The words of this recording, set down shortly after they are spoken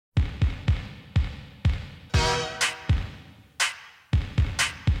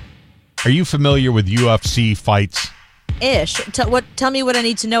Are you familiar with UFC fights? Ish. Tell me what I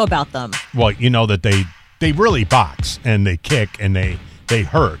need to know about them. Well, you know that they really box and they kick and they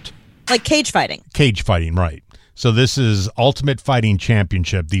hurt. Like cage fighting. Cage fighting, right. So this is Ultimate Fighting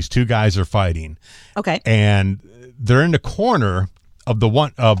Championship. These two guys are fighting. Okay. And they're in the corner of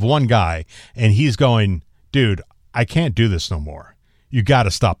one guy, and he's going, dude, I can't do this no more. You got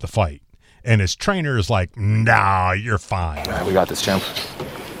to stop the fight. And his trainer is like, nah, you're fine. All right, we got this, champ.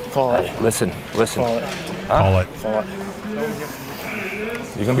 Call it. Right, listen. Call it. Call it. Call it.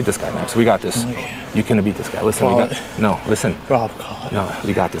 You're going to beat this guy, Max. We got this. You can beat this guy. Listen, Call we got... it. No, listen. Rob, call it. No,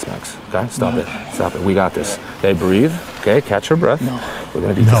 we got this, Max. Okay? Stop it. Stop it. We got this. Okay, breathe. Okay, catch your breath. No. We're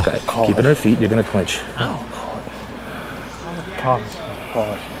going to beat this guy. Call Keep it. it on your feet. You're going to clinch. No, call it. Call it.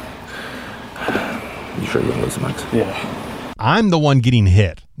 Call it. You sure you're going to lose, Max? Yeah. I'm the one getting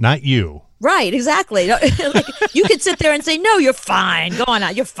hit, not you. Right, exactly. Like, you could sit there and say, no, you're fine. Go on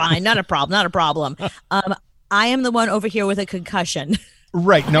out. You're fine. Not a problem. Not a problem. I am the one over here with a concussion.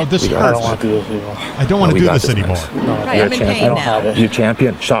 Right. No, this I don't hurts. want to do this anymore. I don't want to we do got this this, anymore. Max. No, Right, You're I'm a in champ. pain I don't now. have it. You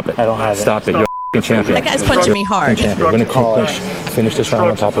champion. Stop it. I don't have it. Stop it. You're a champion. That guy's punching me hard. Champion. We're going to Call it. finish this round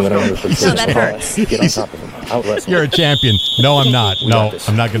on top of it. No, that hurts. Get on top of him. Outlast him. You're a champion. No, I'm not. We No, got this.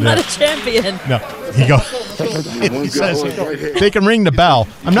 I'm not going I'm not a to. champion. No. He goes. He says, they can ring the bell.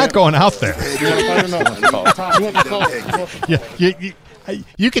 I'm not going out there.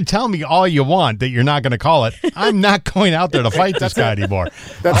 You can tell me all you want that you're not going to call it. I'm not going out there to fight this guy anymore.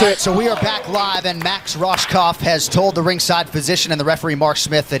 That's it. So we are back live, and Max Roshkoff has told the ringside physician and the referee Mark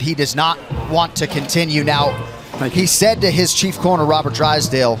Smith that he does not want to continue. Now, he said to his chief corner, Robert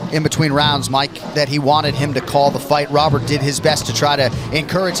Drysdale, in between rounds, Mike, that he wanted him to call the fight. Robert did his best to try to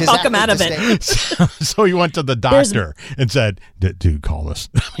encourage his Talk him out athlete of to it. stay- So he went to the doctor and said, dude, call this.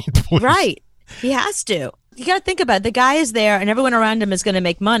 I mean, please. Right. He has to. You got to think about it. The guy is there and everyone around him is going to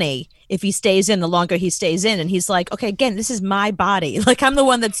make money if he stays in, the longer he stays in. And he's like, okay, again, this is my body. Like, I'm the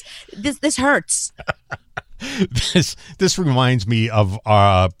one that's, this hurts. This reminds me of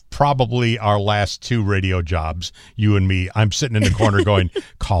probably our last two radio jobs, you and me. I'm sitting in the corner going,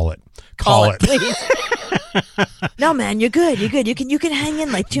 call it. Call it. Please. No, man, you're good. You're good. You can hang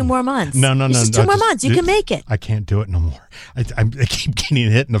in like 2 more months. No. It's just 2 more months. You can make it. I can't do it no more. I keep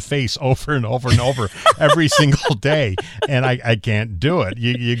getting hit in the face over and over and over every single day, and I can't do it.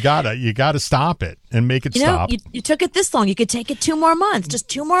 You gotta stop it and make it You know, stop. you took it this long. You could take it 2 more months. Just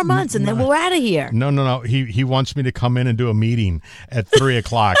 2 more months, and then we're out of here. No. He wants me to come in and do a meeting at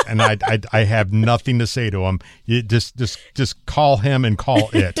 3:00, and I have nothing to say to him. You just call him and call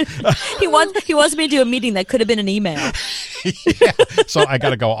it. He wants me to do a meeting that could have been an email. Yeah. So I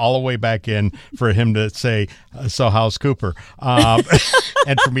got to go all the way back in for him to say, so how's Cooper?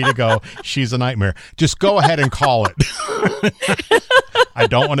 And for me to go, she's a nightmare. Just go ahead and call it. I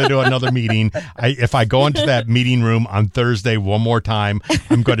don't want to do another meeting. If I go into that meeting room on Thursday one more time,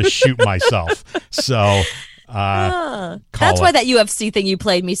 I'm going to shoot myself. So That's why that UFC thing you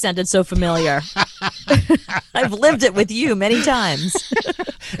played me sounded so familiar. I've lived it with you many times.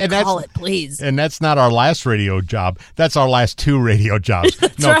 And Call it, please. And that's not our last radio job. That's our last 2 radio jobs.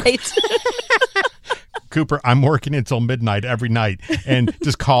 That's right. Cooper, I'm working until midnight every night, and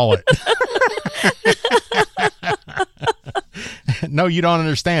just call it. No, you don't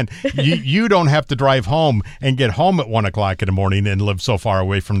understand. You don't have to drive home and get home at 1:00 in the morning and live so far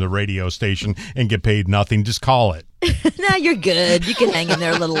away from the radio station and get paid nothing. Just call it. No, you're good. You can hang in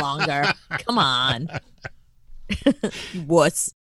there a little longer. Come on. You wuss.